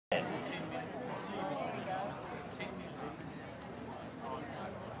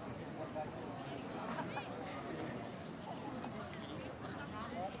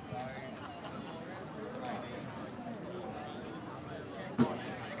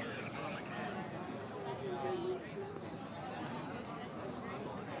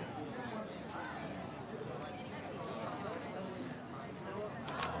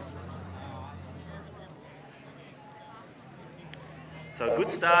So a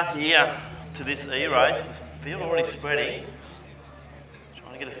good start here to this E-race. The field already spreading.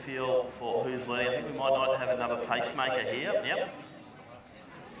 Trying to get a feel for who's leading. I think we might not have another pacemaker here. Yep.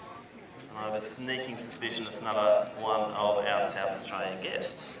 And I have a sneaking suspicion it's another one of our South Australian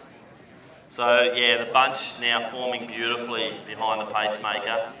guests. So yeah, the bunch now forming beautifully behind the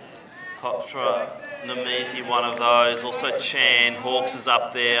pacemaker. Kotra, Namisi, one of those. Also Chan, Hawks is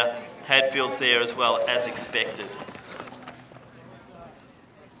up there. Hadfield's there as well, as expected.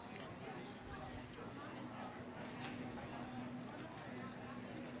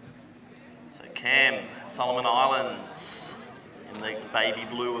 So Cam, Solomon Islands, in the baby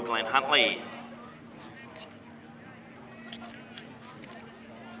blue of Glen Huntley.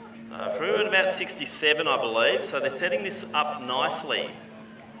 So through at about 67, I believe. So they're setting this up nicely.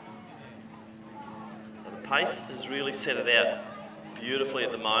 So the pace has really set it out beautifully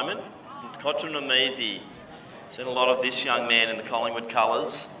at the moment. Kotra Namisi, seen a lot of this young man in the Collingwood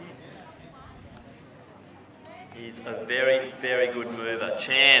colours. He's a very, very good mover.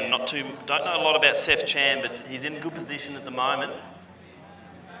 Chan, don't know a lot about Seth Chan, but he's in a good position at the moment.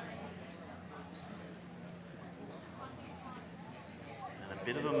 And a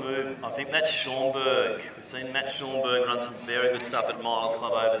bit of a move, I think that's Schomburg. We've seen Matt Schomburg run some very good stuff at Miles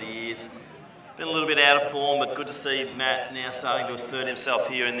Club over the years. Been a little bit out of form, but good to see Matt now starting to assert himself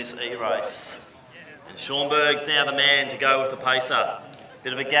here in this E-race. And Schomburg's now the man to go with the pacer.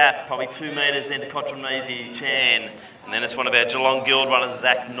 Bit of a gap, probably 2 metres into Kotramesi Chan. And then it's one of our Geelong Guild runners,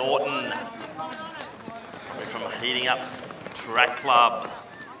 Zach Norton. Probably from Heating Up Track Club.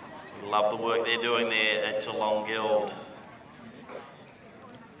 We love the work they're doing there at Geelong Guild.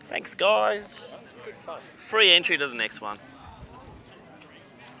 Thanks, guys. Free entry to the next one.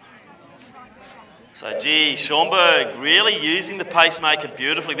 So, gee, Schomburg really using the pacemaker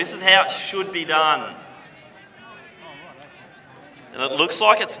beautifully. This is how it should be done. And it looks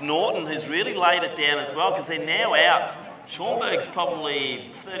like it's Norton who's really laid it down as well, because they're now out. Schomburg's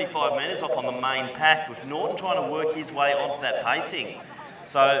probably 35 metres off on the main pack, with Norton trying to work his way onto that pacing.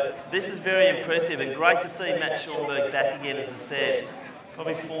 So this is very impressive, and great to see Matt Schomburg back again, as I said.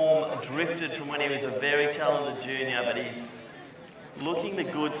 Probably form drifted from when he was a very talented junior, but he's looking the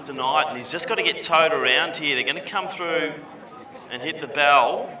goods tonight, and he's just got to get towed around here. They're going to come through and hit the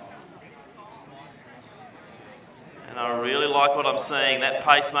bell. And I really like what I'm seeing. That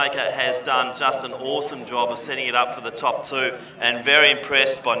pacemaker has done just an awesome job of setting it up for the top two, and very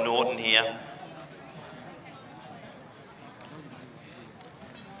impressed by Norton here.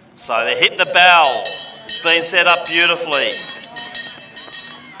 So they hit the bell. It's been set up beautifully.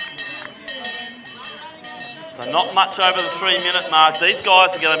 So not much over the 3-minute mark. These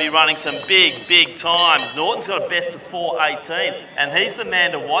guys are going to be running some big, big times. Norton's got a best of 4:18, and he's the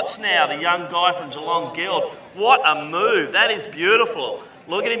man to watch now, the young guy from Geelong Guild. What a move. That is beautiful.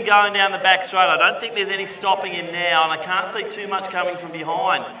 Look at him going down the back straight. I don't think there's any stopping him now, and I can't see too much coming from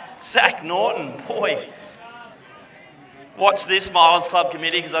behind. Zach Norton, boy. Watch this, Milans Club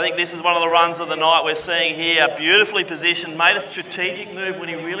Committee, because I think this is one of the runs of the night we're seeing here. Beautifully positioned, made a strategic move when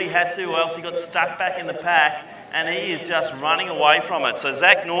he really had to, or else he got stuck back in the pack, and he is just running away from it. So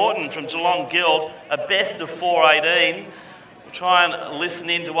Zach Norton from Geelong Guild, a best of 4:18. We'll try and listen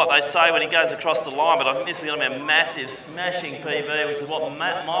in to what they say when he goes across the line, but I think this is going to be a massive, smashing PB, which is what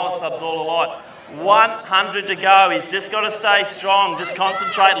Milans Club's all about. 100 to go. He's just got to stay strong. Just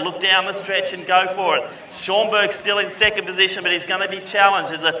concentrate, look down the stretch and go for it. Schomburg's still in second position, but he's going to be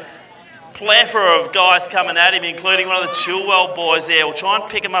challenged. There's a plethora of guys coming at him, including one of the Chilwell boys there. We'll try and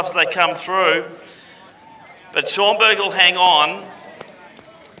pick them up as they come through. But Schomburg will hang on.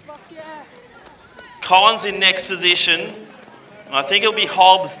 Collins in next position. And I think it'll be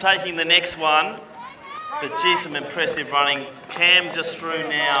Hobbs taking the next one. But gee, some impressive running. Cam just through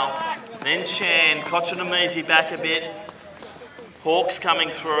now. Then Chan, Kotranamisi back a bit. Hawks coming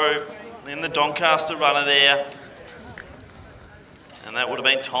through. Then the Doncaster runner there. And that would have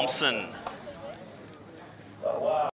been Thompson.